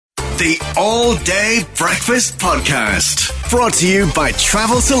The All Day Breakfast Podcast. Brought to you by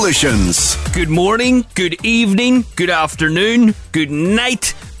Travel Solutions. Good morning, good evening, good afternoon, good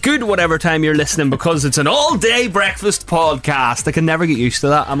night, good whatever time you're listening, because it's an all-day breakfast podcast. I can never get used to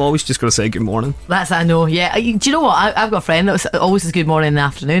that. I'm always just going to say good morning. I know, yeah. Do you know what? I've got a friend that always says good morning in the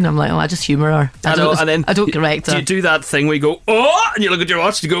afternoon. I'm like, I just humour her. I don't correct her. Do you do that thing where you go, oh, and you look at your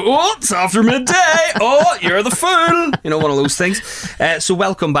watch and you go, oh, it's after midday. Oh, you're the fool. You know, one of those things. So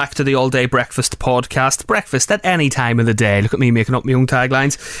welcome back to the all-day breakfast podcast. Breakfast at any time of the day. Look at me making up my own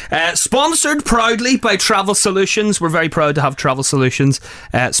taglines. Sponsored proudly by Travel Solutions. We're very proud to have Travel Solutions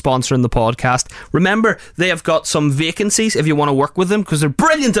sponsoring the podcast. Remember, they have got some vacancies if you want to work with them, because they're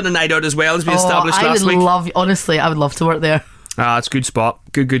brilliant in a night out as well, as we established last week. Honestly, I would love to work there. It's a good spot.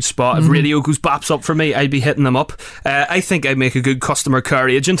 Good spot. If radio goes baps up for me, I'd be hitting them up. I think I'd make a good customer care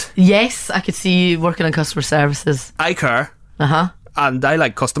agent. Yes, I could see you working on customer services. I care. And I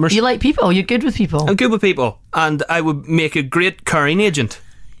like customers. You like people. You're good with people. I'm good with people. And I would make a great caring agent.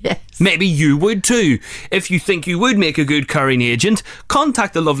 Yes. Maybe you would too. If you think you would make a good caring agent,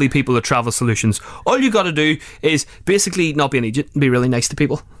 contact the lovely people at Travel Solutions. All you got to do is basically not be an agent and be really nice to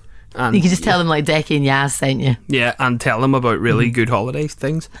people. And you can just tell them like Declan and Yaz sent you. Yeah, and tell them about really good holiday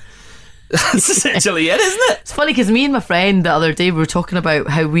things. That's essentially it, isn't it? It's funny because me and my friend the other day we were talking about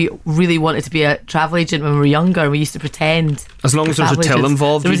how we really wanted to be a travel agent when we were younger. We used to pretend. As long as there's a till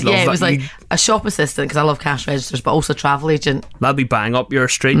involved, it was like a shop assistant, because I love cash registers, but also travel agent. That'd be bang up your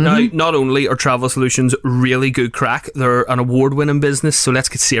street. Now, not only are Travel Solutions really good crack, they're an award-winning business, so let's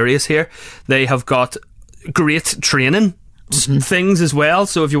get serious here. They have got great training things as well,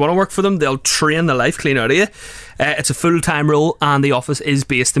 so if you want to work for them, they'll train the life clean out of you. It's a full-time role, and the office is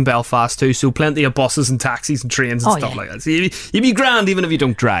based in Belfast too, so plenty of buses and taxis and trains and stuff like that. So you'd be grand even if you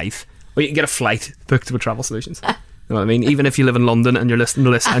don't drive, or you can get a flight booked with Travel Solutions. You know what I mean? Even if you live in London and you're listening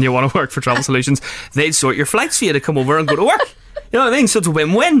to this and you want to work for Travel Solutions, they'd sort your flights for you to come over and go to work. You know what I mean? So it's a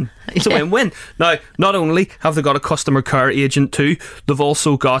win-win. It's a win-win. Now, not only have they got a customer care agent too, they've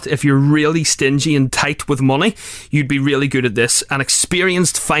also got, if you're really stingy and tight with money, you'd be really good at this, an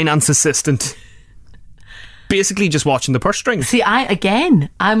experienced finance assistant. Basically just watching the purse strings. See, I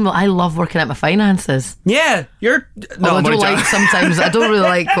love working at my finances. Yeah, you're... No, I don't like sometimes. I don't really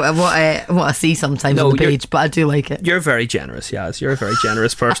like what I see sometimes on the page, but I do like it. You're very generous, Yaz. You're a very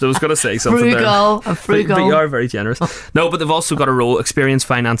generous person. I was going to say something there. I'm frugal. But you are very generous. No, but they've also got a role, experienced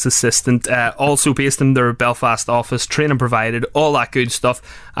finance assistant, also based in their Belfast office, training provided, all that good stuff,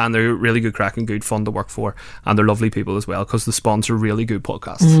 and they're really good crack and good fun to work for, and they're lovely people as well, because they sponsor really good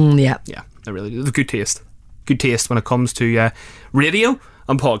podcasts. Yeah, they really do. They've good taste. Good taste when it comes to radio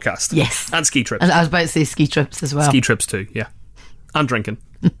and podcast. Yes. And ski trips. And I was about to say ski trips as well. Ski trips too, yeah. And drinking.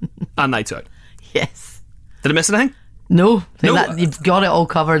 And nights out. Yes. Did I miss anything? No. You've got it all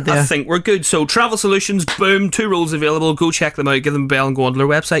covered there. I think we're good. So Travel Solutions, boom, 2 roles available. Go check them out, give them a bell and go onto their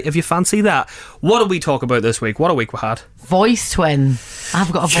website if you fancy that. What did we talk about this week? What a week we had. Voice twin.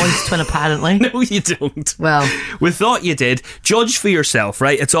 I've got a voice twin apparently. No, you don't. Well, we thought you did. Judge for yourself,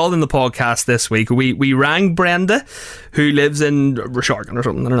 right? It's all in the podcast this week. We rang Brenda, who lives in Reshargan or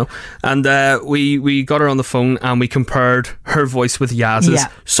something, I don't know, and we got her on the phone and we compared her voice with Yaz's. Yeah.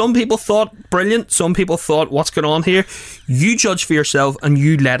 Some people thought brilliant, some people thought what's going on here. You judge for yourself and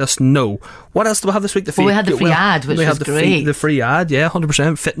you let us know. What else do we have this week? We had the free ad, which was great. The free ad, yeah,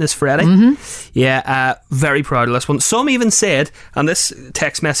 100%. Fitness Freddy. Yeah, very proud of this one. Some even said, and this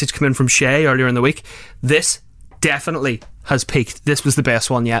text message came in from Shay earlier in the week, this definitely has peaked. This was the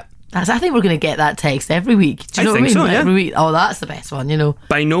best one yet. I think we're going to get that text every week. Do you know what I mean? So, yeah. Every week. Oh, that's the best one, you know.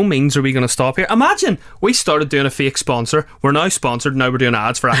 By no means are we going to stop here. Imagine we started doing a fake sponsor. We're now sponsored. Now we're doing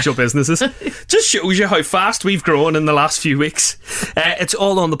ads for actual businesses. Just shows you how fast we've grown in the last few weeks. It's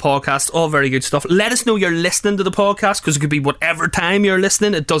all on the podcast. All very good stuff. Let us know you're listening to the podcast, because it could be whatever time you're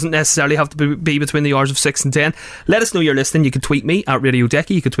listening. It doesn't necessarily have to be between the hours of 6 and 10. Let us know you're listening. You can tweet me at Radio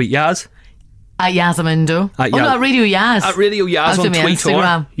Decky. You can tweet Yaz at Yazamundo. At Radio Yaz. At Radio Yaz on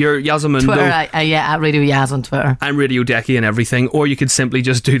Twitter. You're Yazamundo. Twitter, at Radio Yaz on Twitter. I'm Radio Decky and everything. Or you could simply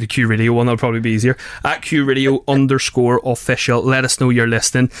just do the Q Radio one. That'll probably be easier. At Q Radio _official. Let us know you're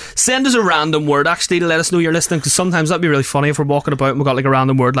listening. Send us a random word actually to let us know you're listening, because sometimes that'd be really funny if we're walking about and we got like a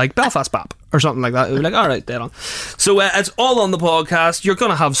random word like Belfast Bap or something like that. We'd be like, alright, dead on. So it's all on the podcast. You're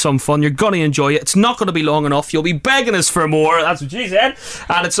going to have some fun. You're going to enjoy it. It's not going to be long enough. You'll be begging us for more. That's what she said.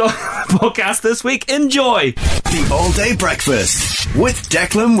 And it's on the podcast this week. Enjoy. The All Day Breakfast with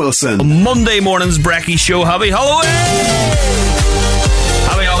Declan Wilson. Monday morning's Brekkie show. Happy Halloween!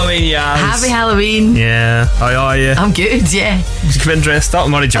 Happy Halloween. Halloween, yeah. Happy Halloween. Yeah. How are you? I'm good, yeah. Did you come in dressed up?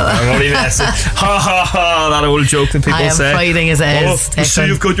 I'm only joking. I'm only messing. Ha ha ha. That old joke that people say. I am fighting as it is. You see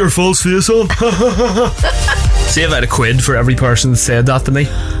you've got your false face on. See if I had a quid for every person that said that to me.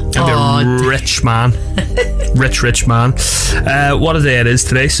 I'd be a rich man. Rich man. What a day it is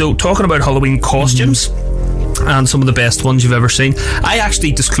today. So, talking about Halloween costumes. And some of the best ones you've ever seen. I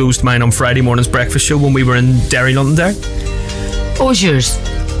actually disclosed mine on Friday morning's breakfast show when we were in Derry, Londonderry. What was yours?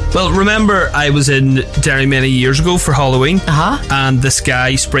 Well, remember I was in Derry many years ago for Halloween, and this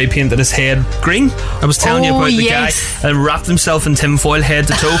guy spray painted his head green. I was telling you about the guy, and wrapped himself in tinfoil head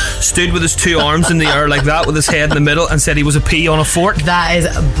to toe, stood with his two arms in the air like that with his head in the middle, and said he was a pea on a fork. That is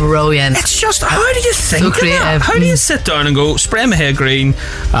brilliant. It's just, how do you think so creative. That? How do you sit down and go, spray my hair green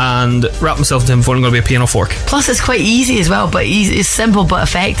and wrap myself in tinfoil and going to be a pea on a fork? Plus it's quite easy as well, but it's simple but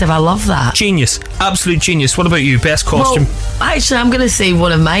effective. I love that. Genius. Absolute genius. What about you? Best costume? Well, actually, I'm going to say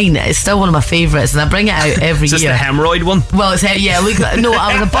one of mine. It's still one of my favourites, and I bring it out every year. Is this the hemorrhoid one? Well, it's look. No,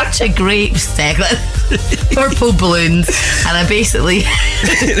 I was a bunch of grapes, Declan, purple balloons, and I basically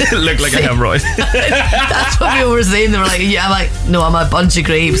looked like a hemorrhoid. That's what people were saying. They were like, "Yeah," I'm like, "No, I'm a bunch of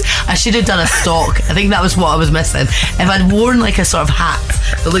grapes." I should have done a stalk. I think that was what I was missing. If I'd worn like a sort of hat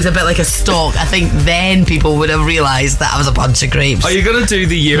that looked a bit like a stalk, I think then people would have realised that I was a bunch of grapes. Are you going to do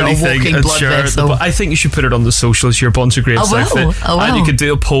the yearly thing and share it? I think you should put it on the socials. Your bunch of grapes outfit, and you could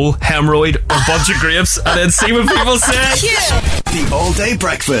do a poll: hemorrhoid or bunch of grapes, and then see what people say. The All Day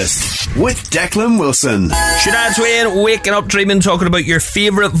Breakfast with Declan Wilson. Sinead Swain, waking up dreaming, talking about your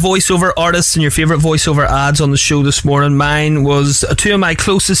favourite voiceover artists and your favourite voiceover ads on the show this morning. Mine was two of my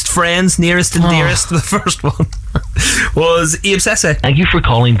closest friends, nearest and dearest. The first one was Abe Sesse. Thank you for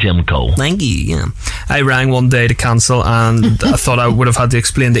calling Jimco. Thank you. Yeah. I rang one day to cancel, and I thought I would have had to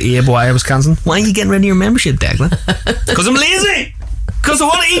explain to Abe why I was cancelling. Why are you getting rid of your membership, Declan? Because I'm lazy. Because I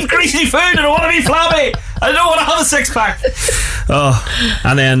want to eat greasy food and I want to be flabby. I don't want to have a six pack.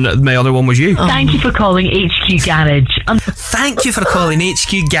 And then my other one was you. Thank you for calling HQ Garage. Thank you for calling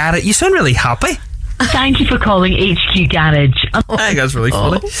HQ Garage. You sound really happy. Thank you for calling HQ Garage. I think that's really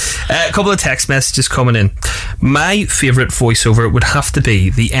funny. A couple of text messages coming in. My favourite voiceover would have to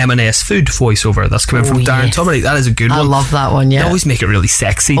be the M&S food voiceover. That's coming from Darren Tuberty. That is a good one. I love that one, yeah. They always make it really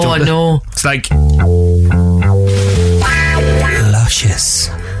sexy, don't they? I know. It's like luscious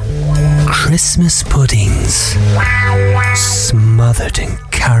Christmas puddings smothered in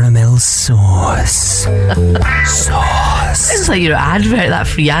caramel sauce. It's like your advert, that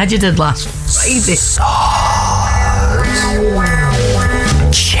free ad you did last Friday.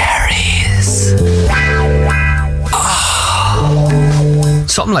 Cherries.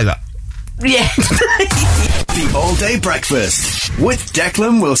 Something like that. Yeah. The All Day Breakfast with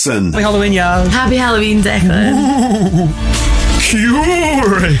Declan Wilson. Happy Halloween, y'all. Happy Halloween, Declan.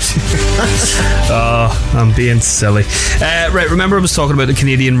 I'm being silly. Right, remember I was talking about the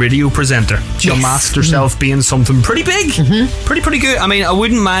Canadian radio presenter. She unmasked herself being something pretty big. Pretty good. I mean, I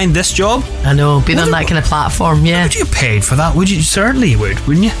wouldn't mind this job. I know, being on that kind of platform, yeah. Would you pay for that? Would you? Certainly you would,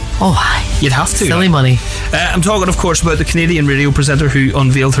 wouldn't you? Oh, aye. You'd have to. Silly money. I'm talking, of course, about the Canadian radio presenter who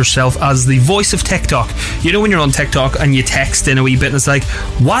unveiled herself as the voice of TikTok. You know when you're on TikTok and you text in a wee bit and it's like,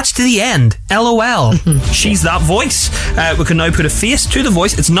 watch to the end, LOL. She's that voice. We can now put a face to the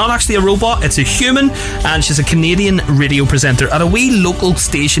voice. It's not actually a robot, it's a human, and she's a Canadian radio presenter at a wee local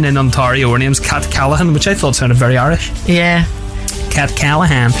station in Ontario. Her name's Kat Callahan, which I thought sounded very Irish. Yeah. Kat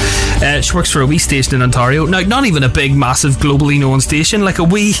Callahan. She works for a wee station in Ontario. Now, not even a big, massive, globally known station, like a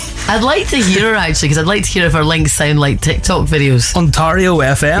wee... I'd like to hear her, actually, because I'd like to hear if her links sound like TikTok videos. Ontario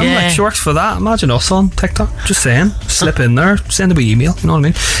FM, yeah. Like she works for that. Imagine us on TikTok. Just saying. Slip in there, send a wee email, you know what I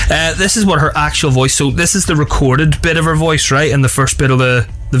mean? This is what her actual voice... So this is the recorded bit of her voice, right? In the first bit of the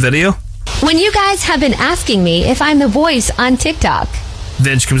video. When you guys have been asking me if I'm the voice on TikTok.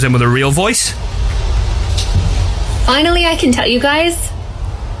 Then she comes in with her real voice. Finally, I can tell you guys,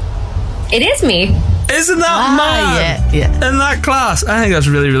 it is me. Isn't that mad? Yeah. In that class. I think that's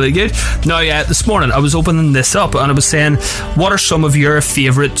really, really good. Now, this morning I was opening this up and I was saying, what are some of your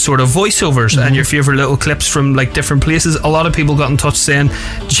favourite sort of voiceovers and your favourite little clips from like different places? A lot of people got in touch saying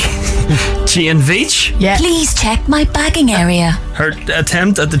Jane Veitch. Yeah. Please check my bagging area. Her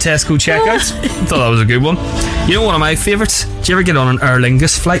attempt at the Tesco checkouts. I thought that was a good one. You know, one of my favourites? Did you ever get on an Aer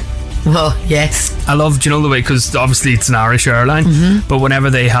Lingus flight? Oh, yes. I love, do you know the way, because obviously it's an Irish airline, but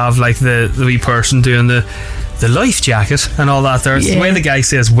whenever they have like the wee person doing the life jacket and all that there, it's the way the guy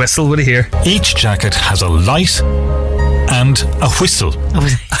says whistle. What do you hear? Each jacket has a light and a whistle.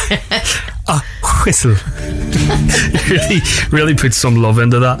 A whistle. really put some love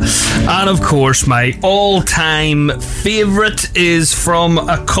into that. And of course, my all-time favourite is from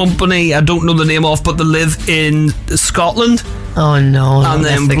a company I don't know the name of, but they live in Scotland. Oh no. And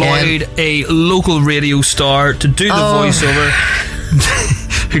they employed a local radio star to do the voiceover,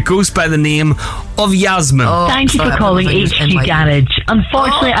 who goes by the name of Yasmin. Thank you for calling HQ Garage.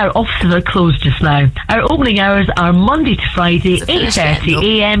 Unfortunately, our offices are closed just now. Our opening hours are Monday to Friday,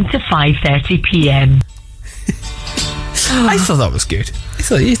 8:30am to 5:30pm. I thought that was good.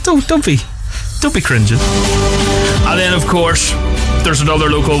 I thought, don't be cringing. And then, of course, there's another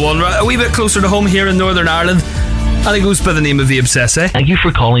local one, a wee bit closer to home here in Northern Ireland, and it goes by the name of the Obsesse. Thank you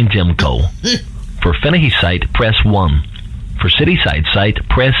for calling Dimco. For Finnehy site, press 1. For Cityside site,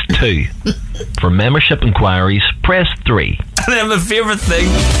 press 2. For membership inquiries, press 3. And then my favourite thing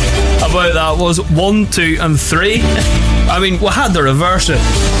about that was 1, 2 and 3. I mean, we had to reverse it.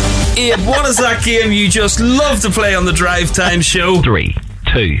 Abe, what is that game you just love to play on the Drive Time show? 3,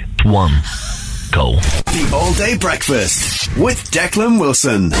 2, 1, go. The All Day Breakfast with Declan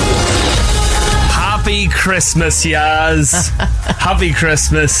Wilson. Happy Christmas, Yaz. Happy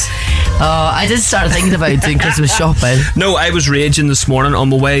Christmas. Oh, I did start thinking about doing Christmas shopping. No, I was raging this morning on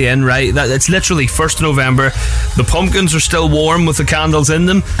my way in, right? It's literally 1st of November. The pumpkins are still warm with the candles in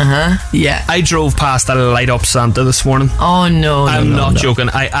them. Yeah. I drove past a light up Santa this morning. Oh no. I'm not joking.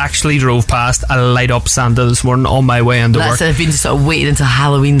 I actually drove past a light up Santa this morning on my way into work. That's it. I've been sort of waiting until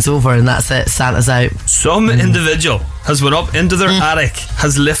Halloween's over and that's it. Santa's out. Some individual has went up into their attic,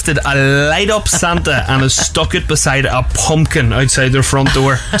 has lifted a light up Santa and has stuck it beside a pumpkin outside their front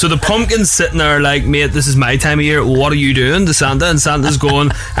door. So the pumpkin's sitting there like, mate, this is my time of year, what are you doing to Santa? And Santa's going,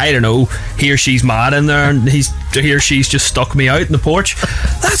 I don't know, he or she's mad in there and he or she's just stuck me out in the porch.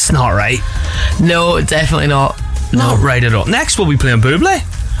 That's not right. No, definitely not. Not right at all. Next we'll be playing Bublé.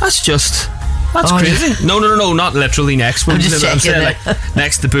 That's crazy. No, not literally next. I'm just checking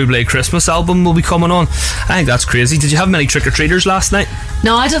next, the Bublé Christmas album will be coming on. I think that's crazy. Did you have many trick-or-treaters last night?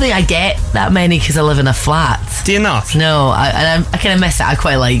 No, I don't think I get that many because I live in a flat. Do you not? No, I kind of miss it. I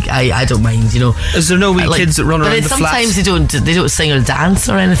quite like. I don't mind. You know. Is there no wee kids that run around the flats? Sometimes they don't sing or dance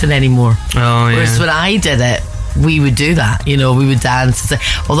or anything anymore. Oh yeah. Whereas when I did it, we would do that, you know, we would dance.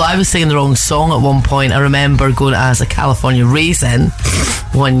 Although I was singing the wrong song at one point. I remember going as a California Raisin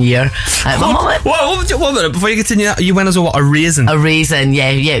one year. One minute before you continue, you went as a raisin? A raisin,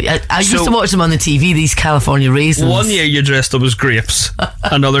 yeah. I used to watch them on the TV, these California raisins. One year you dressed up as grapes.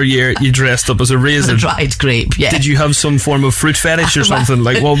 Another year you dressed up as a raisin. A dried grape, yeah. Did you have some form of fruit fetish or something?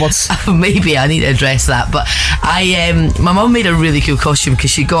 Like, well, what's... Maybe I need to address that. But my mum made a really cool costume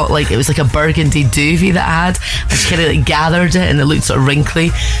because she got it was like a burgundy duvet that I had. And she kind of gathered it and it looked sort of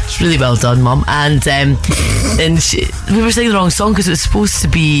wrinkly. It's really well done, Mum. And we were singing the wrong song because it was supposed to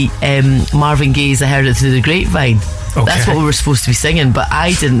be Marvin Gaye's I Heard It Through the Grapevine. Okay. That's what we were supposed to be singing, but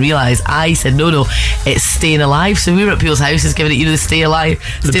I didn't realise. I said no, it's Staying Alive. So we were at people's houses giving it, the Stay Alive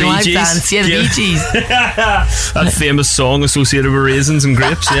dance. Yeah, the Bee Gees. That famous song associated with raisins and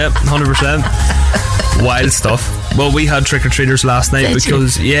grapes. Yeah, 100%. Wild stuff. Well, we had trick-or-treaters last night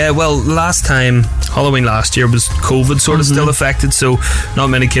last time, Halloween last year was COVID sort of still affected, so not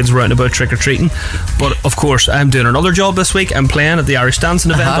many kids were out and about trick-or-treating. But of course, I'm doing another job this week. I'm playing at the Irish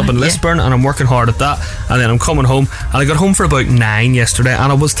Dancing event up in Lisburn, and I'm working hard at that. And then I'm coming home, and I got home for about 9 yesterday,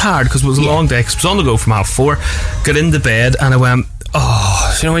 and I was tired because it was a long day, because I was on the go from 4:30. Got into bed, and I went,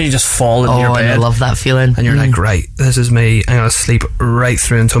 you know when you just fall into your bed? I love that feeling. And you're like, right, this is me. I'm going to sleep right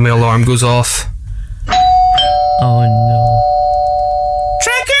through until my alarm goes off. Oh no.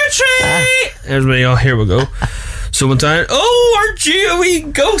 Trick or treat! There's me. Oh, here we go. So went down. Oh, aren't you a wee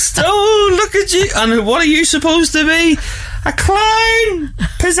ghost? Oh, look at you. And what are you supposed to be? A clown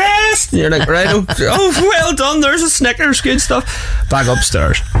possessed. And you're like, right, oh, well done. There's a Snickers. Good stuff. Back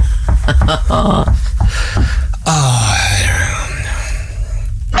upstairs.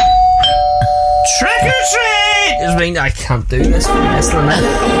 Trick or treat! I can't do this.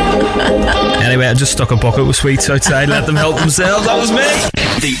 Anyway, I just stuck a bucket with sweets outside, let them help themselves. That was me.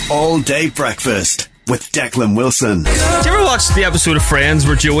 The All Day Breakfast with Declan Wilson. Did you ever watch the episode of Friends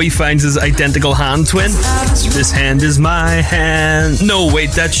where Joey finds his identical hand twin? This hand is my hand. No,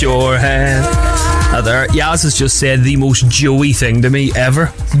 wait, that's your hand. There, Yaz has just said the most Joey thing to me ever.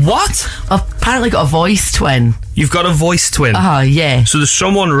 What? I've apparently got a voice twin. You've got a voice twin? Yeah. So there's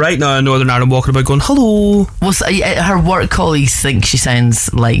someone right now in Northern Ireland walking about going, hello. Well, her work colleagues think she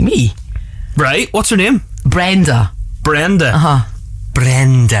sounds like me. Right, what's her name? Brenda. Brenda.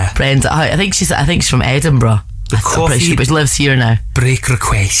 Brenda. I think she's from Edinburgh. The coffee but she lives here now. Break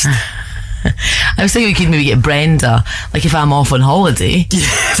request. I was thinking we could maybe get Brenda, like if I'm off on holiday.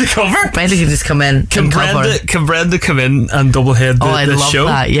 To cover? Brenda can just come in and cover. Can Brenda come in and double head I'd the love show?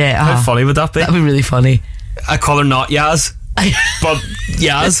 that, yeah. How funny would that be? That'd be really funny. I call her not Yaz, but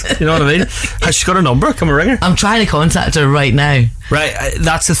Yaz, you know what I mean? Has she got a number? Can we ring her? I'm trying to contact her right now. Right,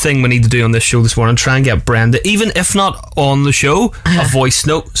 that's the thing we need to do on this show this morning. Try and get Brenda, even if not on the show, a voice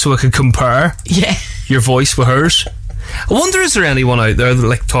note so I could compare your voice with hers. I wonder, is there anyone out there that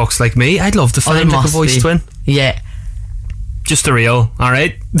like talks like me? I'd love to find like a voice twin. Yeah. Just a real,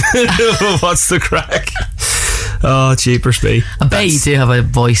 alright? What's the crack? Oh, jeepers me. I bet you do have a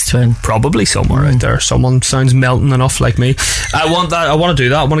voice twin. Probably somewhere out there. Someone sounds melting enough like me. I want to do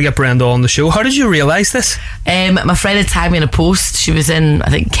that. I want to get Brenda on the show. How did you realise this? My friend had tagged me in a post. She was in, I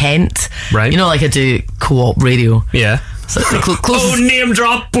think, Kent. Right. You know, like I do co-op radio. Yeah. So closest, name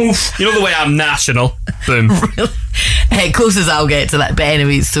drop, boof. You know the way I'm national. Boom. Really? Closest I'll get to that. But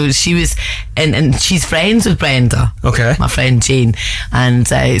anyway, so she was, and she's friends with Brenda. Okay. My friend Jane. And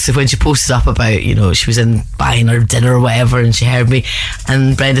so when she posted up about, you know, she was in buying her dinner or whatever, and she heard me,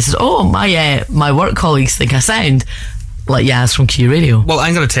 and Brenda says, "Oh, my work colleagues think I sound like Yaz from Q Radio." Well,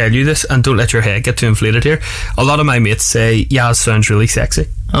 I'm going to tell you this, and don't let your head get too inflated here. A lot of my mates say Yaz sounds really sexy.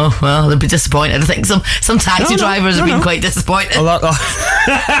 Oh, well, they'll be disappointed. I think some taxi drivers have been quite disappointed. A lot of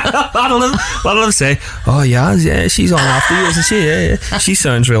them say, "Oh, yeah, she's on after you, isn't she? Yeah. She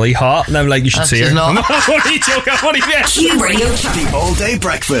sounds really hot." And I'm like, you should see her. She's not. What are you joking? What are you Q Radio. The All Day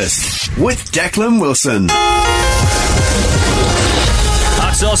Breakfast with Declan Wilson.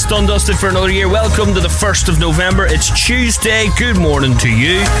 That's us, done dusted for another year. Welcome to the 1st of November. It's Tuesday. Good morning to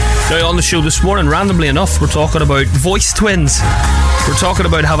you. Now, on the show this morning, randomly enough, we're talking about voice twins. We're talking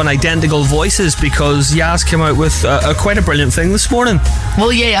about having identical voices because Yaz came out with quite a brilliant thing this morning.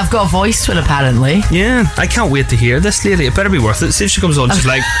 Well, yeah, I've got a voice twin apparently. Yeah, I can't wait to hear this lady. It better be worth it. See if she comes on, she's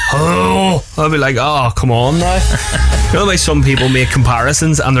like, "Oh," I'll be like, "Oh, come on now." You know the way some people make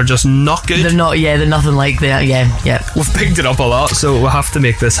comparisons and they're just not good? They're not, they're nothing like that. Yeah. We've picked it up a lot, so we'll have to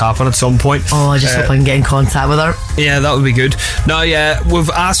make this happen at some point. Oh, I just hope I can get in contact with her. Yeah, that would be good. Now, we've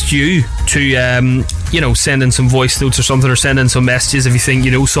asked you to, send in some voice notes or something, or send in some messages if you think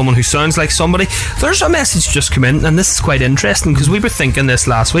you know someone who sounds like somebody. There's a message just come in, and this is quite interesting because we were thinking this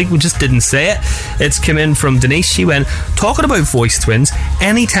last week, we just didn't say it. It's come in from Denise. She went, "Talking about voice twins,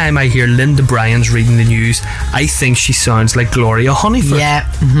 anytime I hear Linda Bryan's reading the news, I think she sounds like Gloria Honeyford." Yeah.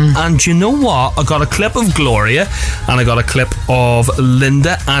 Mm-hmm. And you know what? I got a clip of Gloria and I got a clip of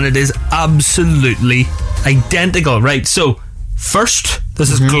Linda, and it is absolutely identical. Right, so first,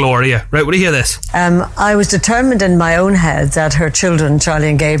 this is Gloria. Right, what do you hear this? I was determined in my own head that her children, Charlie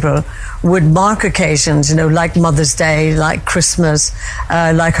and Gabriel, would mark occasions, like Mother's Day, like Christmas,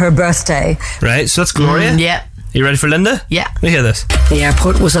 like her birthday. Right, so that's Gloria. Yeah. You ready for Linda? Yeah. Let me hear this. The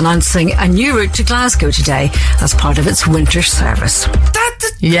airport was announcing a new route to Glasgow today as part of its winter service.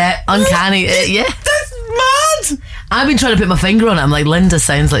 Yeah, uncanny. Yeah. That's mad. I've been trying to put my finger on it. I'm like, Linda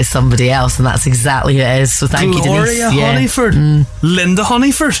sounds like somebody else, and that's exactly who it is. So thank you, Denise. Gloria Honeyford. Linda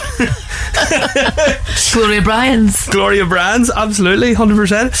Honeyford. Gloria Bryan's. Gloria Bryan's, absolutely,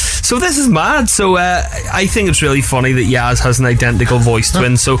 100%. So this is mad. So I think it's really funny that Yaz has an identical voice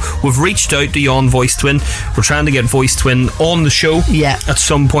twin. So we've reached out to Yon Voice Twin. We're trying to get Voice Twin on the show at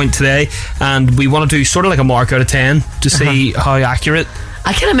some point today, and we want to do sort of like a mark out of 10 to see how accurate.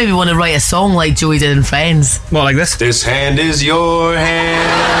 I kind of maybe want to write a song like Joey did in Friends. Well, like this. This hand is your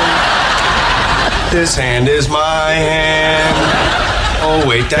hand. This hand is my hand. Oh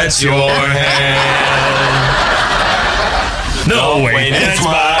wait, that's your hand. No, wait, that's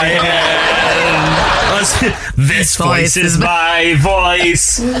my hand. This voice is my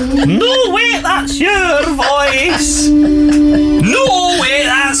voice. No, wait, that's your voice. No, wait,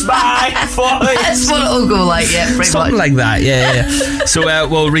 that's my voice. That's what it'll go like, pretty something much. like that, yeah. So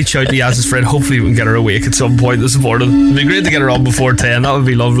we'll reach out to Yaz's friend. Hopefully we can get her awake at some point this morning. It'd be great to get her on before 10. That would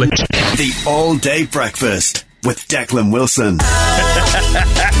be lovely. The All Day Breakfast with Declan Wilson. You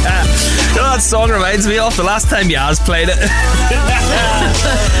know, that song reminds me of the last time Yaz played it.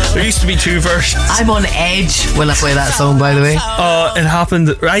 There used to be two versions. I'm on edge when I play that song, by the way. It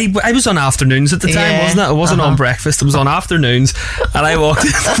happened. I was on afternoons at the time, wasn't it? It wasn't on breakfast. It was on afternoons, and I walked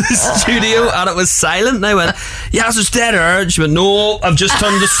into the studio and it was silent. And I went, "Yaz, it's dead air." And she went, "No, I've just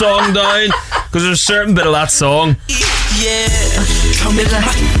turned the song down because there's a certain bit of that song."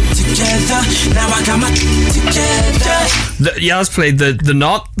 Yaz played the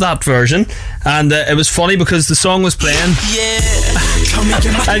not that version, and it was funny because the song was playing, and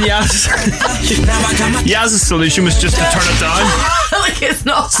Yaz's solution was just to turn it down. Like it's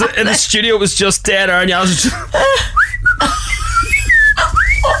not. So in the studio, it was just dead air, and Yaz was just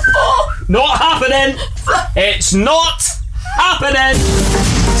Not happening. It's not happening.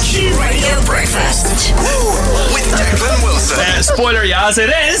 Q Radio Breakfast with Declan Wilson. Spoiler, Yaz, it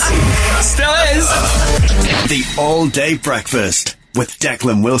is. Still is. The all-day breakfast with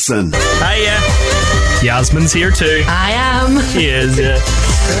Declan Wilson. Hiya. Yasmin's here too. I am. She is, yeah.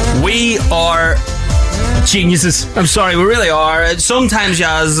 We are geniuses. I'm sorry, we really are. Sometimes,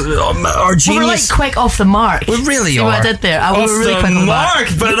 Yaz, our genius... We're like quick off the mark. We really See are. what I did there? I was really quick off the mark.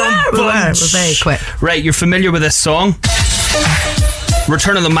 But we're very quick. Right, you're familiar with this song?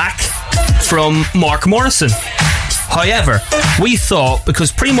 Return of the Mac from Mark Morrison. However, we thought,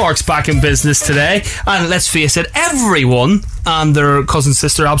 because Primark's back in business today, and let's face it, everyone and their cousin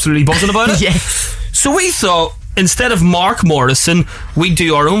sister are absolutely buzzing about it. Yes. So we thought, instead of Mark Morrison, we'd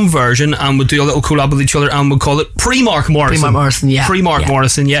do our own version and we'd do a little collab with each other and we'd call it Pre-Mark Morrison. Pre-Mark Morrison, yeah. Pre-Mark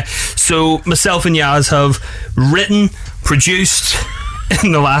Morrison, yeah. So myself and Yaz have written, produced,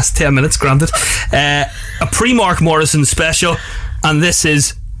 in the last 10 minutes, granted, a Pre-Mark Morrison special, and this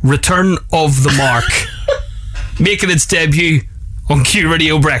is Return of the Mark. Making its debut on Q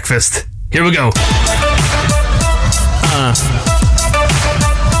Radio Breakfast. Here we go.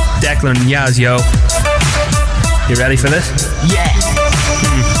 Declan and Yaz, yo. You ready for this? Yeah.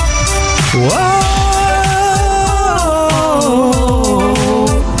 Whoa.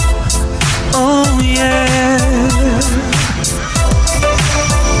 Oh, yeah.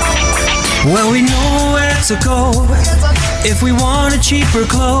 Well, we know where to go if we wanted cheaper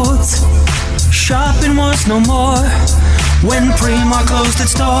clothes. Shopping was no more when Primark closed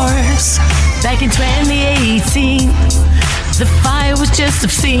its doors. Back in 2018, the fire was just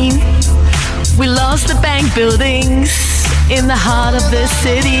obscene. We lost the bank buildings in the heart of the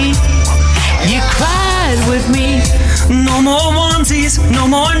city. You cried with me. No more onesies, no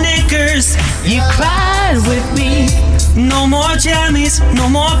more knickers. You cried with me. No more jammies, no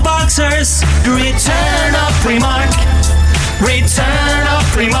more boxers. Return of Primark. Return of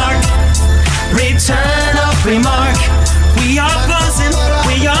Primark. Return of Primark. We are buzzing,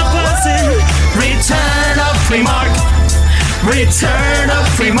 we are buzzing. Return of Primark. Return of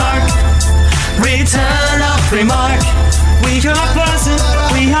Primark. Return of Primark. We are buzzing,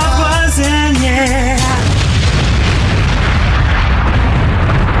 yeah.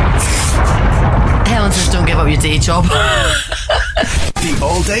 Helen says don't give up your day job. The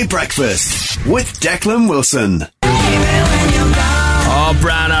all-day breakfast with Declan Wilson. Oh,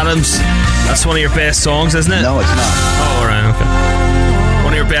 Brian Adams. That's one of your best songs, isn't it? No, it's not. Oh, right, okay.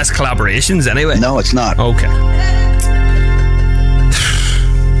 One of your best collaborations, anyway. No, it's not. Okay.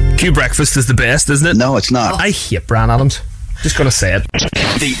 Q Breakfast is the best, isn't it? No, it's not. I hate Brian Adams. Just gonna say it.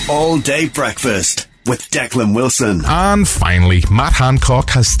 The all-day breakfast with Declan Wilson. And finally, Matt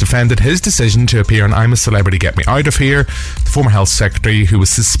Hancock has defended his decision to appear on I'm a Celebrity, Get Me Out of Here. The former health secretary, who was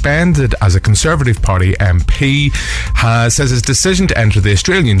suspended as a Conservative Party MP, says his decision to enter the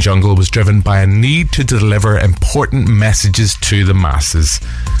Australian jungle was driven by a need to deliver important messages to the masses.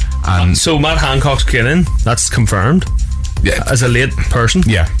 And so Matt Hancock's killing, that's confirmed? Yeah. As a late person?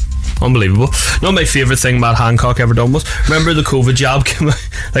 Yeah. Unbelievable. Not my favourite thing Matt Hancock ever done was, remember the COVID jab came out,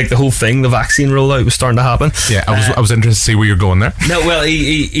 like the whole thing, the vaccine rollout was starting to happen. Yeah, I was interested to see where you're going there. No, well,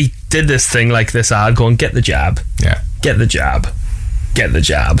 he did this thing, like this ad going, get the jab. Yeah. Get the jab. Get the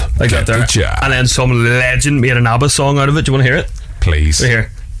jab. Like Get that there. the jab. And then some legend made an ABBA song out of it. Do you want to hear it? Please. Right here.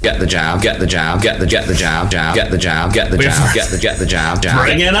 Get the jab, get the jab, get the jab, get the jab, get the jab, get the jab,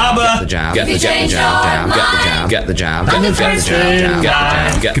 Bring in ABBA. get the jab, get the jab, get the jab, get the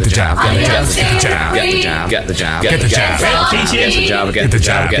jab, get the jab, get the jab, get the jab, get the jab, get the jab, get the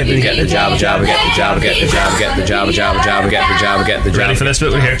jab, get the jab, get the jab, get the jab, get the jab, get the jab. Ready for this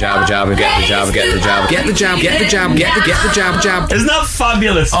bit? We're here. Jab, get the jab, get the jab, get the jab, get the jab, get the jab. Isn't that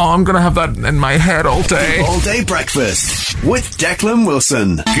fabulous? Oh, I'm gonna have that in my head all day. All-day breakfast with Declan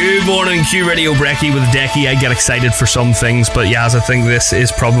Wilson. Good morning, Q Radio Brecky with Decky. I get excited for some things, but Yaz, I think this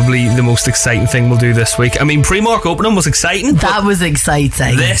is probably the most exciting thing we'll do this week. I mean, Primark opening was exciting. That was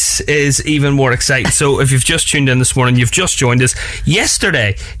exciting. This is even more exciting. So if you've just tuned in this morning, you've just joined us.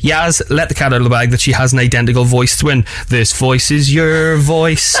 Yesterday, Yaz let the cat out of the bag that she has an identical voice twin. This voice is your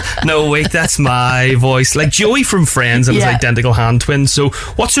voice. No, wait, that's my voice. Like Joey from Friends and his identical hand twin. So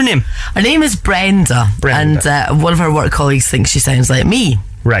what's her name? Her name is Brenda. And one of her work colleagues thinks she sounds like me.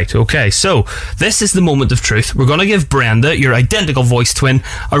 Right, okay, so this is the moment of truth. We're going to give Brenda, your identical voice twin,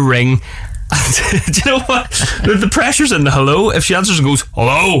 a ring. Do you know what? The pressure's in the hello. If she answers and goes,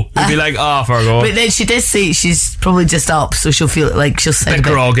 hello, you'll be like, oh, forgo. But then she did say she's probably just up, so she'll feel like she'll sound a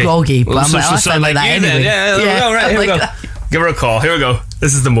bit groggy. But I'm like, she'll sound like that anyway. Yeah, all right, here we go. Give her a call. Here we go.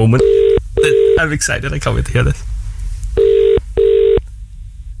 This is the moment. I'm excited. I can't wait to hear this.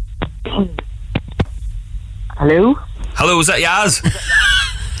 Hello? Hello, is that Yaz?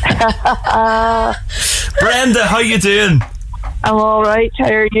 Brenda, how you doing? I'm alright,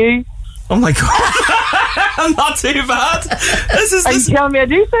 how are you? Oh my god. I'm not too bad. Are you telling me I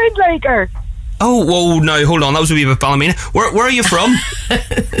do sound like her? Oh, whoa, no, hold on, that was a wee bit Ballymena. Where are you from?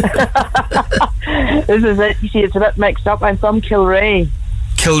 This is it, you see, it's a bit mixed up. I'm from Kilray.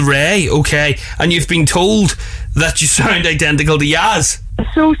 Kilray, okay. And you've been told that you sound identical to Yaz.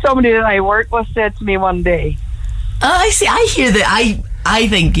 So somebody that I work with said to me one day. I see, I hear that. I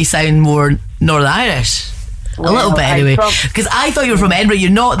think you sound more Northern Irish. A little bit anyway. Because I thought you were from Edinburgh. You're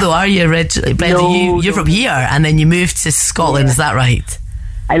not though, are you, Brenda? No, you're from here and then you moved to Scotland, is that right?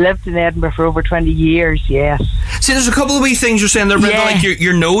 I lived in Edinburgh for over 20 years, yes. See, there's a couple of wee things you're saying there, Brenda, like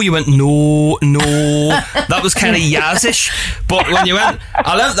your no, you went no. That was kind of Yazish. But when you went,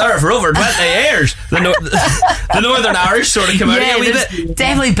 I lived there for over 20 years, the Northern Irish sort of came out of you a wee bit.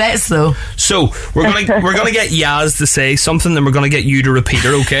 Definitely bits though. So we're gonna get Yaz to say something, then we're gonna get you to repeat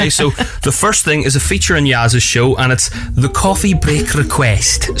her, okay? So the first thing is a feature in Yaz's show, and it's the coffee break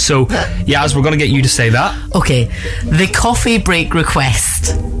request. So Yaz, we're gonna get you to say that. Okay, the coffee break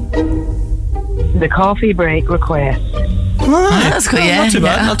request. The coffee break request. That's good, yeah. Not too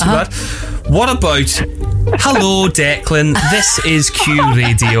bad, not too bad. What about hello Declan, this is Q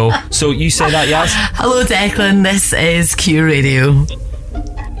Radio. So you say that, Yaz? Hello Declan, this is Q Radio.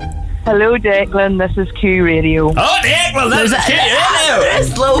 Hello Declan, this is Q Radio. Oh Declan, that's Q Radio.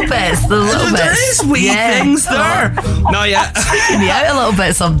 There's little bits, There is wee things there. No, yeah. Me out a little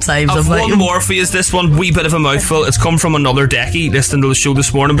bit sometimes. I've one more for you. Is this one wee bit of a mouthful? It's come from another Decky listening to the show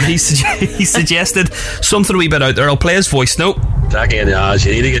this morning, but he suggested something a wee bit out there. I'll play his voice note. Jackie and Yaz,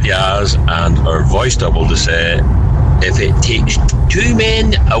 you need to get Yaz and her voice double to say, if it takes 2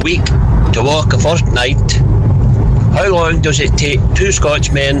 men a week to walk a first night, how long does it take 2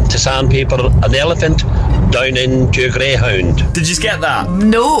 Scotchmen to sandpaper an elephant down into a greyhound? Did you get that?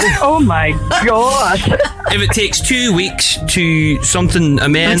 No. Oh my god. If it takes 2 weeks to something, a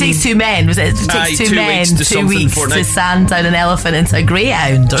man. It takes 2 men. Was it? It takes 2 men 2 weeks to sand down an elephant into a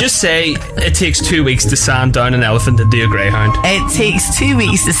greyhound. Just say it takes 2 weeks to sand down an elephant into a greyhound. It takes 2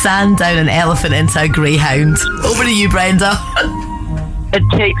 weeks to sand down an elephant into a greyhound. Over to you, Brenda. It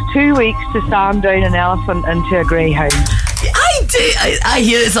takes 2 weeks to sand down an elephant into a greyhound. I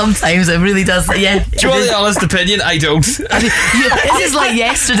hear it sometimes. It really does. Yeah. Do you want the honest opinion? I don't. This is like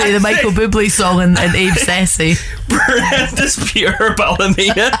yesterday, the Michael Bublé song and Abe Sessie. Brenda's pure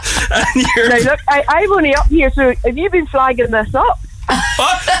Ballymena. Now look, I'm only up here, so have you been flagging this up?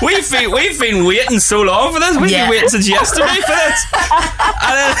 We've been waiting so long for this. We've been waiting since yesterday for this.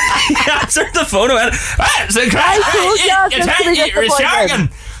 And then he answered the phone and went, it's a crash. You're sharking.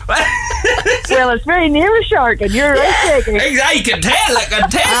 Well, it's very near a shark, and you're right, Jackie. Exactly, I can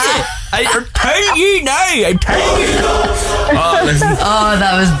tell you. I'm telling you now. I'm telling you now. Oh,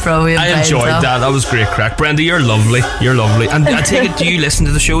 that was brilliant. I enjoyed that. That was great crack. Brenda, you're lovely. You're lovely. And I take it, do you listen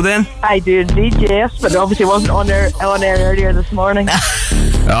to the show then? I do indeed, yes, but obviously wasn't on air earlier this morning.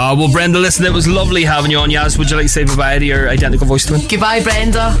 Well, Brenda, listen, it was lovely having you on. Yaz, would you like to say bye-bye to your identical voice twin? Goodbye,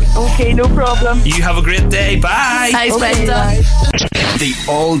 Brenda. Okay, no problem. You have a great day. Bye. Thanks, Brenda. Bye. The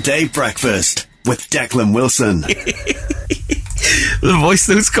all-day breakfast with Declan Wilson. The voice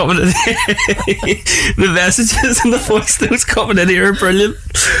notes coming in the messages and the voice notes coming in here are brilliant.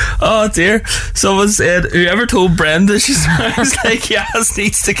 Oh dear. Someone said, whoever told Brenda she sounds like Yaz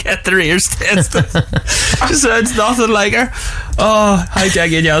needs to get their ears tested. She sounds nothing like her. Oh, hi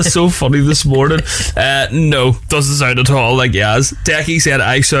Jackie and Yaz, so funny this morning. No, doesn't sound at all like Yaz. Decky said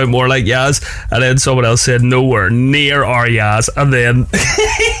I sound more like Yaz, and then someone else said nowhere near our Yaz, and then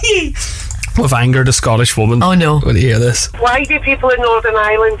we've angered a Scottish woman. Oh no. When you hear this. Why do people in Northern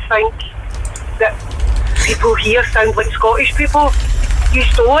Ireland think that people here sound like Scottish people? You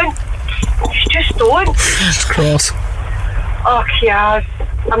don't. You just don't. It's cross. Oh, yeah.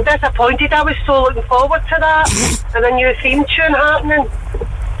 I'm disappointed. I was so looking forward to that. And then your theme tune happening.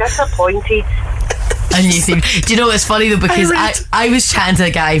 Disappointed. And you think, do you know what's funny though? Because I was chatting to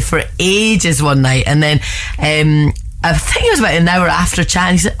a guy for ages one night, and then I think it was about an hour after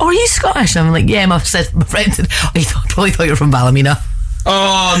chatting, he said, oh, are you Scottish? And I'm like, yeah. My friend said, oh, he probably thought you were from Ballymena.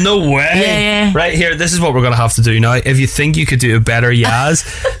 Oh, no way. Yeah. Right here, this is what we're going to have to do now. If you think you could do a better Yaz,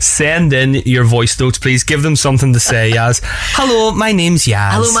 send in your voice notes, please. Give them something to say, Yaz. Hello, my name's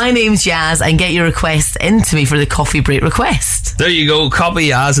Yaz. Hello, my name's Yaz, and get your request into me for the coffee break request. There you go. Copy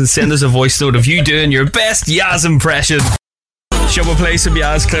Yaz and send us a voice note of you doing your best Yaz impression. Shall we play some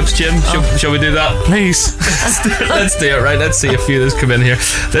Yaz clips, Jim? Shall we do that? Please. Let's do it, right? Let's see a few that's come in here.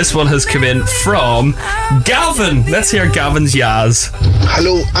 This one has come in from Gavin. Let's hear Gavin's Yaz.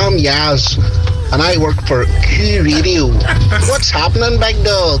 Hello, I'm Yaz. and I work for Q Radio. What's happening, big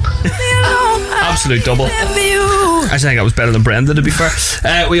dog? Absolute double. I think that was better than Brenda, to be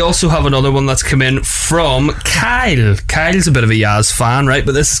fair. We also have another one that's come in from Kyle. Kyle's a bit of a Yaz fan, right?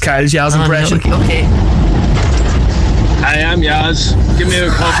 But this is Kyle's Yaz impression. No, okay. I am Yaz. Give me a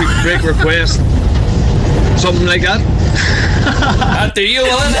coffee break request. Something like that. Do you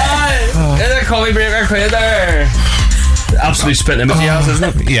want that? Is a coffee break request there? Absolute spitting image Yaz,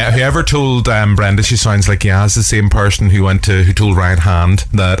 isn't it? Yeah, whoever told Brenda she sounds like Yaz, the same person who told Ryan Hand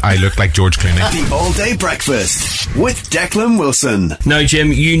that I look like George Clooney. The All Day Breakfast with Declan Wilson. Now,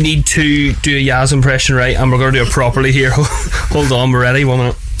 Jim, you need to do a Yaz impression, right? And we're going to do it properly here. Hold on, we're ready. 1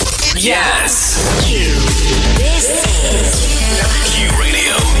 minute. Yes! This is Q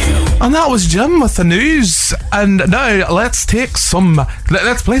Radio. And that was Jim with the news. And now let's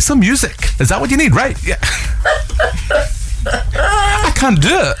let's play some music. Is that what you need? Right? Yeah. I can't do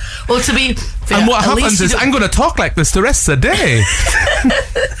it. Well, to be fair, and what happens is I'm going to talk like this the rest of the day.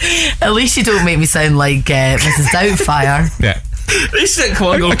 At least you don't make me sound like Mrs. Doubtfire. Yeah. Come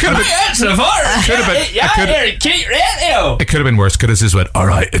on, go. It could have been worse. Could have just went,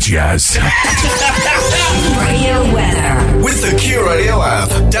 alright, it's Yaz. radio weather. With the Q Radio app,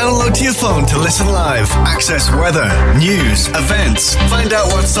 download to your phone to listen live, access weather, news, events, find out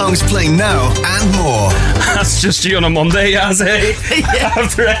what songs playing now, and more. That's just you on a Monday, Yaz, eh? Yeah.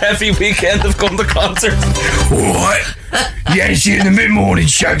 After a heavy weekend of going to concerts. What? Yes, you in the mid-morning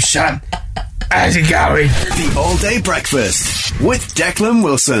show, son. How's it going? The All Day Breakfast with Declan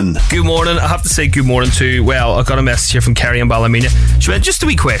Wilson. Good morning. I have to say good morning to, well, I got a message here from Kerry in Ballymena. She went, just a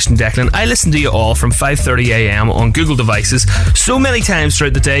wee question, Declan. I listen to you all from 5:30am on Google devices. So many times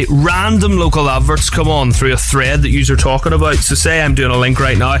throughout the day, random local adverts come on through a thread that yous are talking about. So say I'm doing a link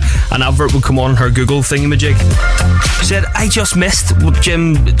right now, an advert would come on her Google thingamajig. She said, I just missed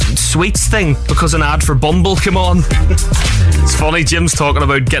Jim Sweet's thing because an ad for Bumble came on. It's funny, Jim's talking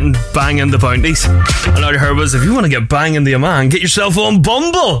about getting bang in the bounties. And all I heard was, if you want to get bang into a man, get yourself on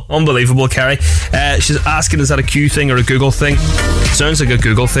Bumble. Unbelievable, Kerry. She's asking, is that a Q thing or a Google thing? Sounds like a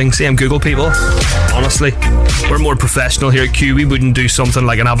Google thing. Same Google people. Honestly, we're more professional here at Q. We wouldn't do something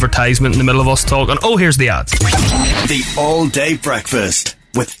like an advertisement in the middle of us talking. Oh, here's the ad. The All Day Breakfast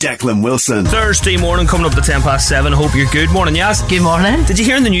with Declan Wilson. Thursday morning, coming up to 7:10. Hope you're good. Morning, Yaz. Good morning. Did you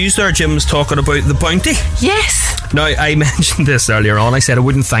hear in the news there, Jim was talking about the bounty? Yes. Now, I mentioned this earlier on. I said I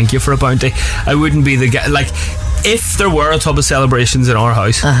wouldn't thank you for a bounty. I wouldn't be the guy. Like, if there were a tub of celebrations in our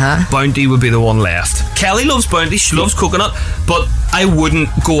house, bounty would be the one left. Kelly loves bounty. She loves coconut. But I wouldn't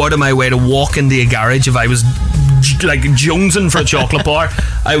go out of my way to walk into a garage if I was like jonesing for a chocolate bar.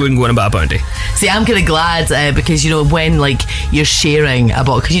 I wouldn't go in and buy a bounty. See, I'm kind of glad because, you know, when like you're sharing a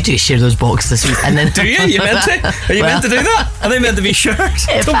box, because you do share those boxes, and then do you meant to? Are you meant to do that? Are they meant to be shared?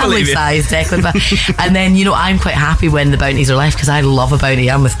 Don't believe you. Family size, Declan. And then, you know, I'm quite happy when the bounties are left because I love a bounty.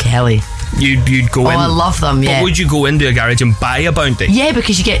 I'm with Kelly. You'd go in. Oh, I love them. Yeah. But would you go into a garage and buy a bounty? Yeah,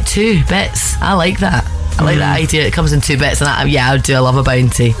 because you get 2 bits. I like that. I like that idea. It comes in 2 bits, and I would do. I love a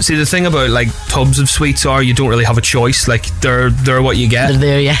bounty. See, the thing about like tubs of sweets are you don't really have a choice. Like they're what you get. They're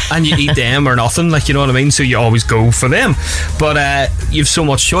there, yeah. And you eat them or nothing. Like, you know what I mean. So you always go for them. But you've so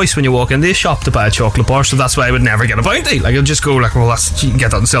much choice when you walk into a shop to buy a chocolate bar. So that's why I would never get a bounty. Like, I'd just go like, well, you can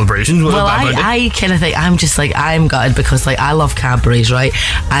get that in celebrations. Well, I kind of think I'm gutted because like I love Cadbury's, right?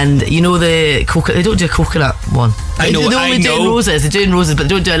 And you know the coconut. They don't do a coconut one. I know. They only do roses. They do in roses, but they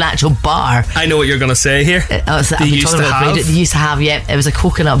don't do an actual bar. I know what you're gonna say here. They used to have, it was a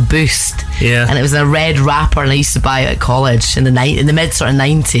coconut boost. Yeah. And it was a red wrapper, and I used to buy it at college in the mid sort of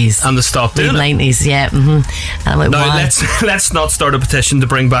 90s. And they stopped doing it. 90s, yeah. And I'm like, now, why? let's not start a petition to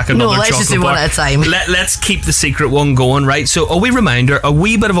bring back another chocolate bar. No, let's just do one at a time. Let's keep the secret one going, right? So a wee reminder, a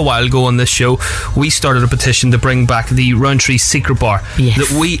wee bit of a while ago on this show, we started a petition to bring back the Roundtree Secret Bar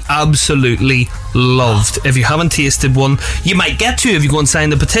that we absolutely loved. If you haven't tasted one, you might get to if you go and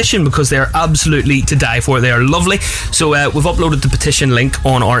sign the petition, because they're absolutely to die for. They are lovely. So we've uploaded the petition link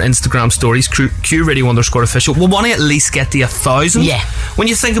on our Instagram stories, Q Radio _official. We want to at least get to 1,000. Yeah. When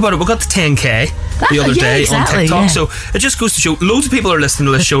you think about it, we got to 10k the other day on TikTok. So it just goes to show loads of people are listening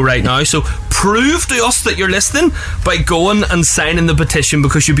to this show right now. So prove to us that you're listening by going and signing the petition,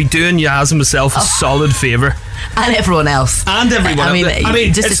 because you'll be doing Yaz and myself a solid favour. And everyone else. And everyone else. I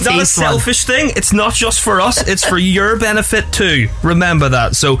mean, just it's not a selfish thing. It's not just for us. It's for your benefit too. Remember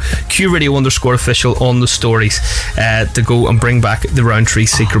that. So Q Radio _official on the stories to go and bring back the Roundtree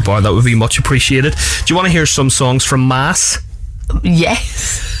Secret Bar. That would be much appreciated. Do you want to hear some songs from Mass?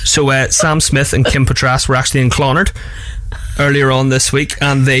 Yes. So Sam Smith and Kim Petras were actually in Clonard earlier on this week,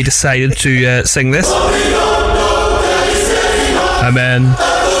 and they decided to sing this. Amen.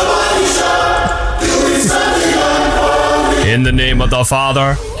 In the name of the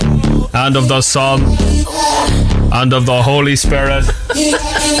Father, and of the Son, and of the Holy Spirit.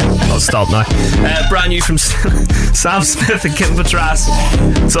 I'll stop now. Brand new from Sam Smith and Kim Petras.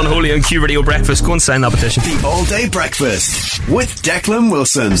 It's Unholy on Q Radio Breakfast. Go and sign that petition. The All Day Breakfast with Declan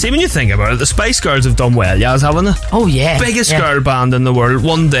Wilson. See, when you think about it, the Spice Girls have done well, yeah, haven't they? Oh, yeah. Biggest girl band in the world.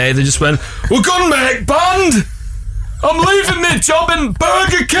 One day they just went, we're gonna make band! I'm leaving my job in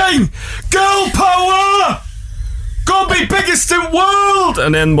Burger King! Girl power! Gonna be biggest in world!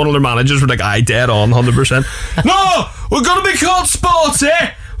 And then one of their managers were like, aye, dead on, 100%. No! We're gonna be called Sporty!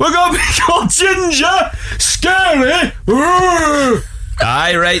 We're gonna be called Ginger! Scary!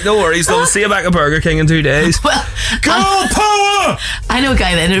 Aye, right, no worries. They'll see you back at Burger King in 2 days. Well, Girl power! I know a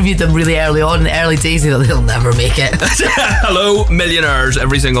guy that interviewed them really early on in the early days. They'll never make it. Hello, millionaires,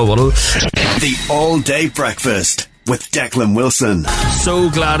 every single one of them. The All Day Breakfast with Declan Wilson.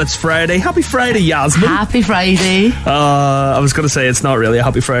 So glad it's Friday. Happy Friday, Yasmin. Happy Friday. I was going to say it's not really a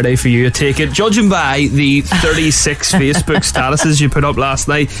happy Friday for you. I take it, judging by the 36 Facebook statuses you put up last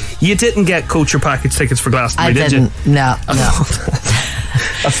night, you didn't get coach or package tickets for Glastonbury, did you? No.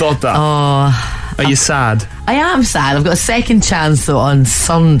 I thought that. Oh, are you sad? I am sad. I've got a second chance though on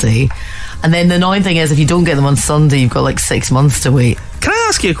Sunday, and then the annoying thing is if you don't get them on Sunday, you've got like 6 months to wait. Can I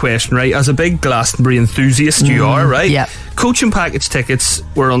ask you a question, right? As a big Glastonbury enthusiast you are, right? Yep. Coach and package tickets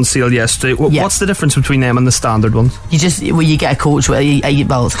were on sale yesterday. What's the difference between them and the standard ones? You get a coach. Well,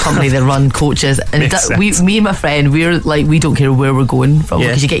 it's a company that run coaches, and me and my friend, we're like, we don't care where we're going from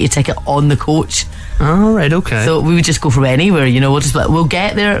because you get your ticket on the coach. Oh, right, okay. So we would just go from anywhere, we'll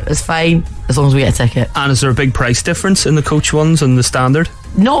get there, it's fine, as long as we get a ticket. And is there a big price difference in the coach ones and the standard?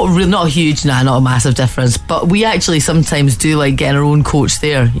 Not huge, not a massive difference, but we actually sometimes do like getting our own coach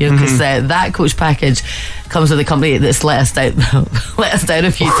there, because that coach package comes with a company that's let us down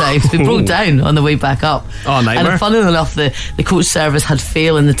a few times. We broke down on the way back up. Oh, nightmare. And funnily enough, the coach service had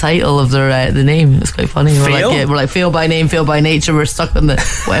fail in the title of their the name. It was quite funny. We're like fail by name, fail by nature. We're stuck on the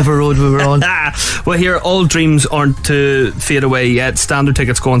whatever road we were on. Well, here, all dreams aren't to fade away yet. Standard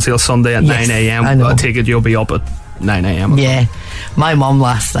tickets go on sale Sunday at 9 a.m. I take it you'll be up at 9 a.m. Yeah. My mum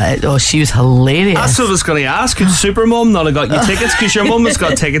last night, she was hilarious. That's what I was going to ask. Could Super Mum not have got you tickets? Because your mum has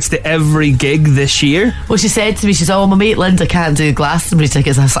got tickets to every gig this year. Well, she said to me, she said, my mate Linda can't do Glastonbury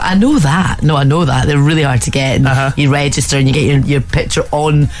tickets. I was like, I know that. No, I know that. They're really hard to get. And you register and you get your picture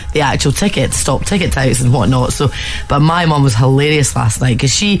on the actual ticket, stop ticket types and whatnot. So, but my mum was hilarious last night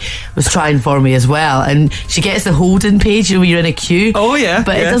because she was trying for me as well. And she gets the holding page, when you're in a queue. Oh, yeah.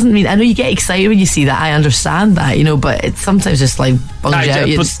 But it doesn't mean, I know you get excited when you see that. I understand that, but it's sometimes just like bungs out.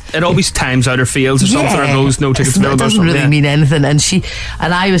 But it always times out or fails or something, or goes no tickets available. It doesn't really mean anything.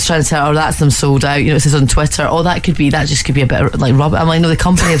 And I was trying to tell her, that's them sold out. It says on Twitter, that just could be a bit of like rubbish. I'm like, no, the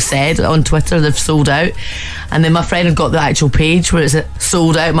company have said on Twitter they've sold out. And then my friend had got the actual page where it's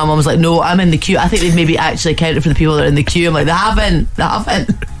sold out. My mum was like, no, I'm in the queue. I think they've maybe actually accounted for the people that are in the queue. I'm like, they haven't.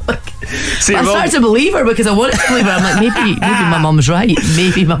 See, I started to believe her because I wanted to believe her. I'm like, maybe my mum's right.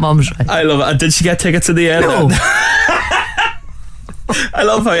 Maybe my mum's right. I love it. And did she get tickets in the end? No. I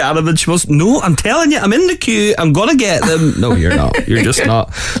love how adamant she was. No, I'm telling you, I'm in the queue. I'm gonna get them. No, you're not. You're just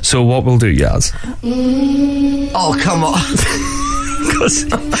not. So what we'll do, Yaz? Oh, come on.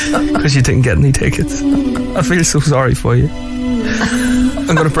 Because you didn't get any tickets. I feel so sorry for you.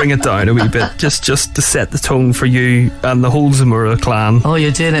 I'm going to bring it down a wee bit just to set the tone for you and the whole Zamora clan. Oh,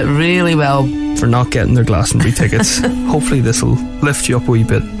 you're doing it really well. For not getting their Glastonbury tickets. Hopefully this will lift you up a wee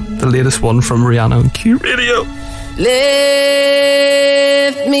bit. The latest one from Rihanna on Q Radio.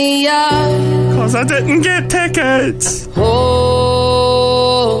 Lift me up, 'cause I didn't get tickets.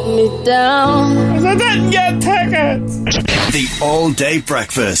 Hold me down, 'cause I didn't get tickets. The All Day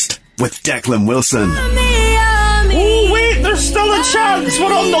Breakfast with Declan Wilson. Oh wait, there's still a chance.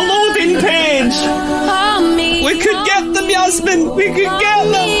 We're on the loading page. We could get them, Yasmin. We could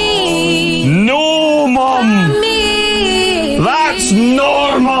get them. No, Mum. That's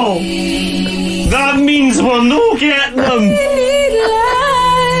normal. That means we're not getting them.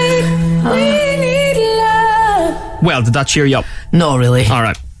 Well, did that cheer you up? Not really. All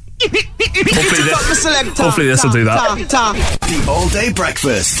right. Hopefully this will do that. The All Day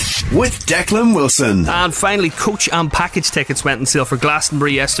Breakfast with Declan Wilson. And finally, coach and package tickets went on sale for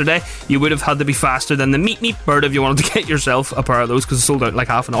Glastonbury yesterday. You would have had to be faster than the Meet Bird if you wanted to get yourself a pair of those, because it sold out in like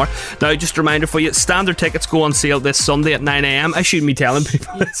half an hour. Now, just a reminder for you, standard tickets go on sale this Sunday at 9 a.m. I shouldn't be telling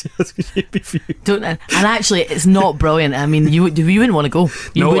people this. Don't. And actually, it's not brilliant. I mean, you wouldn't want to go.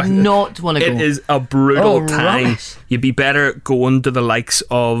 You would not want to go. It is a brutal time. Rubbish. You'd be better going to the likes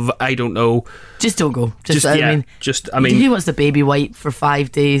of, I don't know. Just don't go. I mean, who wants the baby white for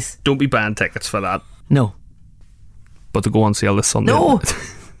 5 days? Don't be buying tickets for that. No. but they go on sale this Sunday. No. They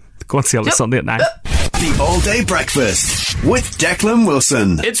go on sale this Sunday at 9. The all-day breakfast with Declan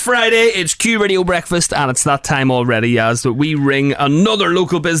Wilson. It's Friday, it's Q Radio Breakfast, and it's that time already, as that we ring another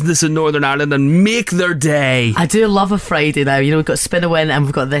local business in Northern Ireland and make their day. I do love a Friday now. You know, we've got Spin a Win and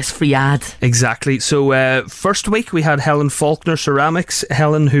we've got this free ad. Exactly. So first week we had Helen Faulkner Ceramics.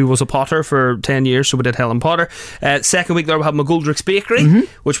 Helen, who was a potter for 10 years, so we did Helen Potter. Second week there we had McGoldrick's Bakery,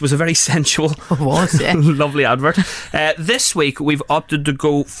 which was a very sensual, lovely advert. This week we've opted to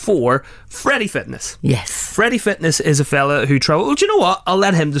go for Freddy Fitness. Yes. Freddy Fitness is a fella who travels. Well, do you know what? I'll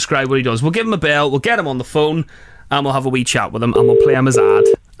let him describe what he does. We'll give him a bell, we'll get him on the phone, and we'll have a wee chat with him, and we'll play him his ad.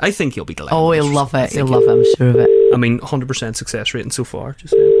 I think he'll be delighted. Oh, he'll love it. He'll love it, I'm sure of it. I mean, 100% success rating so far.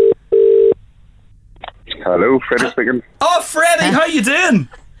 Just saying. Hello, Freddie speaking. Oh, Freddie, how you doing?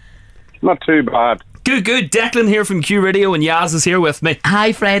 Not too bad. Good. Declan here from Q Radio, and Yaz is here with me.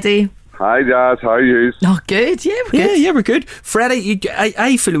 Hi, Freddie. Hi, Jazz. How are you? Oh, good. Yeah, we're good. Yeah, we're good. Freddie,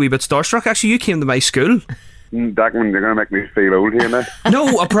 I feel a wee bit starstruck. Actually, you came to my school. Declan, you're going to make me feel old here now.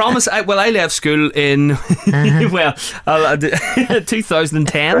 No, I promise. I left school in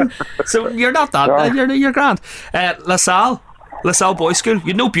 2010. So you're not that. You're grand. LaSalle Boys School.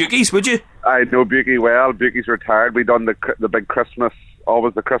 You'd know Bukies, would you? I know Bukie well. Bukie's retired. We done the big Christmas.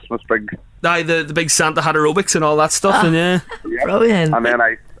 Always the Christmas big. Aye, the big Santa had aerobics and all that stuff. And Yep. Brilliant. And then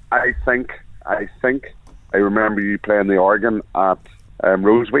I think I remember you playing the organ at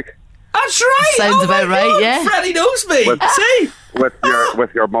Rose Week. That's right. Sounds about right. God, yeah. Freddie knows me. See,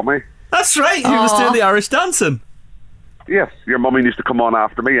 with your mummy. That's right. He was doing the Irish dancing. Yes, your mummy used to come on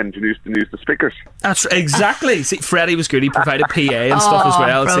after me and used to use the speakers. That's exactly. See, Freddie was good. He provided PA and stuff as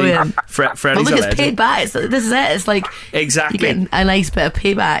well. Brilliant. See, Freddie's well, look, a it's paid back. This is it. It's like exactly you get a nice bit of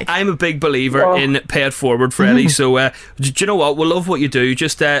payback. I'm a big believer in pay it forward, Freddie. So, do you know what? We'll love what you do.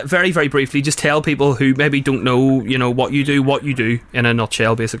 Just very, very briefly, just tell people who maybe don't know, what you do in a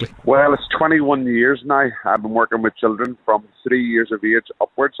nutshell, basically. Well, it's 21 years now. I've been working with children from 3 years of age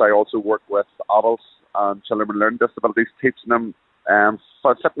upwards. I also work with adults and children with learning disabilities, teaching them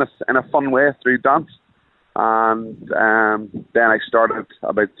for fitness in a fun way through dance. And then I started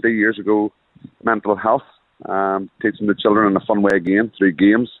about 3 years ago mental health, teaching the children in a fun way again through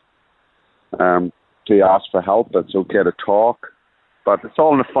games. To ask for help, it's okay to talk, but it's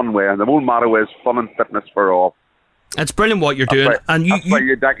all in a fun way. And the whole motto is fun and fitness for all. It's brilliant what you're doing, and you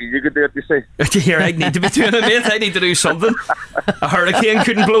could do it. You see, here I need to be doing it, mate. I need to do something. A hurricane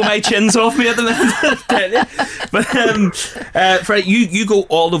couldn't blow my chins off me at the minute. But Freddie, you go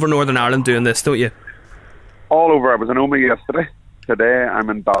all over Northern Ireland doing this, don't you? All over. I was in Omagh yesterday. Today I'm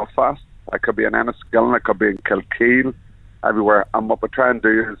in Belfast. I could be in Enniskillen. I could be in Kilkeel. Everywhere. And what we try and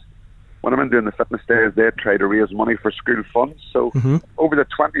do is, when I'm in doing the fitness days, they try to raise money for school funds. So over the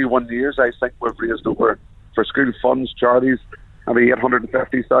 21 years, I think we've raised over, for school funds, charities, maybe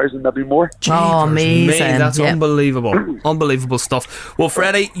 850,000, maybe more. Oh, amazing. That's unbelievable. Unbelievable stuff. Well,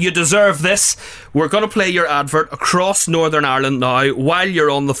 Freddie, you deserve this. We're going to play your advert across Northern Ireland now while you're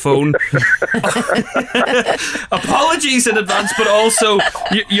on the phone. Apologies in advance, but also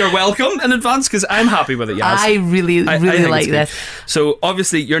you're welcome in advance, because I'm happy with it, Yaz. I really like this. So,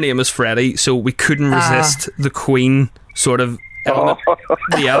 obviously, your name is Freddie, so we couldn't resist the Queen sort of element.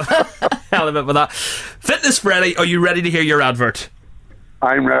 Element with that. Fitness Freddie, are you ready to hear your advert?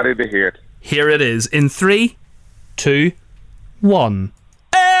 I'm ready to hear it. Here it is in 3, 2, 1.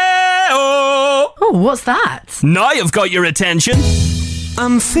 Oh, what's that? Now I've got your attention.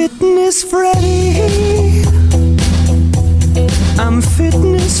 I'm Fitness Freddie. I'm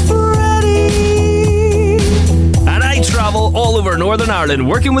Fitness Freddie. And I travel all over Northern Ireland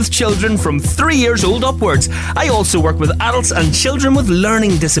working with children from 3 years old upwards. I also work with adults and children with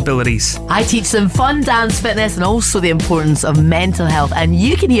learning disabilities. I teach them fun dance, fitness, and also the importance of mental health. And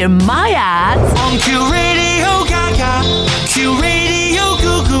you can hear my ads on Q Radio Gaga, Q Radio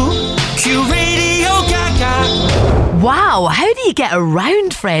Goo Goo, Q Radio Gaga. Wow, how do you get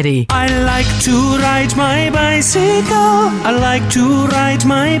around, Freddie? I like to ride my bicycle. I like to ride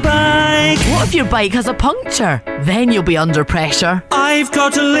my bike. What if your bike has a puncture? Then you'll be under pressure. I've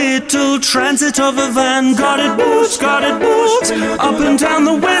got a little transit of a van. Got it boost, up and down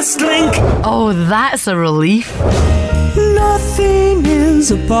the West Link. Oh, that's a relief. Nothing is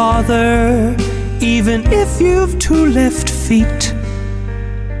a bother, even if you've 2 left feet.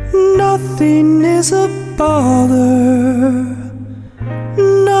 Nothing is a bother.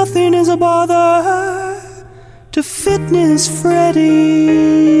 Nothing is a bother to Fitness Freddie.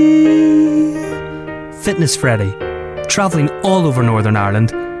 Fitness Freddie, travelling all over Northern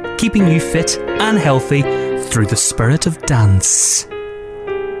Ireland, keeping you fit and healthy through the spirit of dance.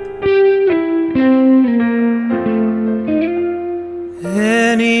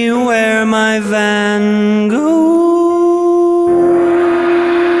 my van goes.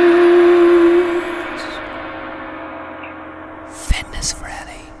 Fitness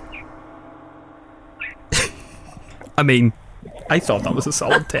Freddy. I mean, I thought that was a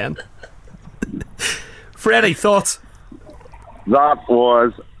solid 10. Freddie, thoughts? That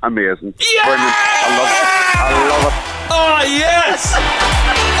was amazing. Yeah! Brilliant. I love it. Oh, yes!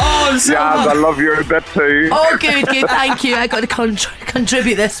 Oh, so yeah, I love your bit too. Oh, good. Thank you. I got to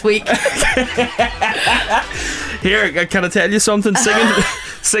contribute this week. Here, can I tell you something?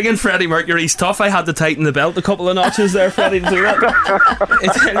 Singing Freddie Mercury's Tough, I had to tighten the belt a couple of notches there, Freddie, to do that.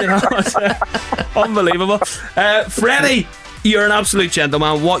 Unbelievable. Freddie, you're an absolute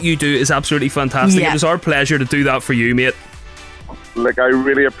gentleman. What you do is absolutely fantastic. It was our pleasure to do that for you, mate. Like, I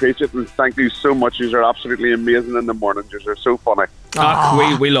really appreciate it, and thank you so much. You're absolutely amazing in the morning. You're so funny.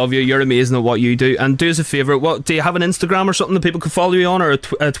 We love you. You're amazing at what you do. And do us a favour, what do you have, an Instagram or something that people can follow you on, or a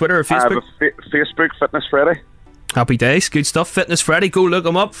Twitter or Facebook? I have a Facebook, Fitness Freddy. Happy days, good stuff. Fitness Freddy, go look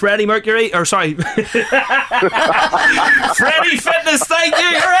him up. Freddie Mercury, or sorry, Freddie Fitness. Thank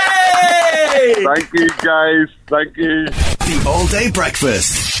you, hooray! Thank you, guys. Thank you. The All Day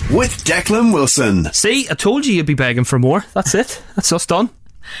Breakfast with Declan Wilson. See, I told you you'd be begging for more. That's it. That's us done.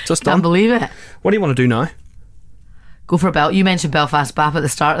 Can't believe it. What do you want to do now? Go for a belt. You mentioned Belfast Bap at the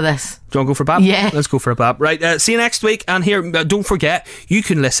start of this. Do you want to go for a bap? Yeah. Let's go for a bap. Right, see you next week. And here, don't forget, you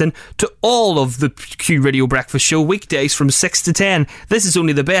can listen to all of the Q Radio Breakfast Show weekdays from 6 to 10. This is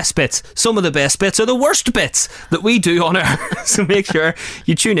only the best bits. Some of the best bits are the worst bits that we do on air. So make sure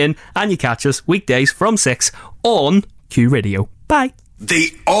you tune in and you catch us weekdays from 6 on Q Radio. Bye.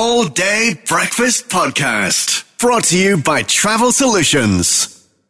 The All Day Breakfast Podcast. Brought to you by Travel Solutions.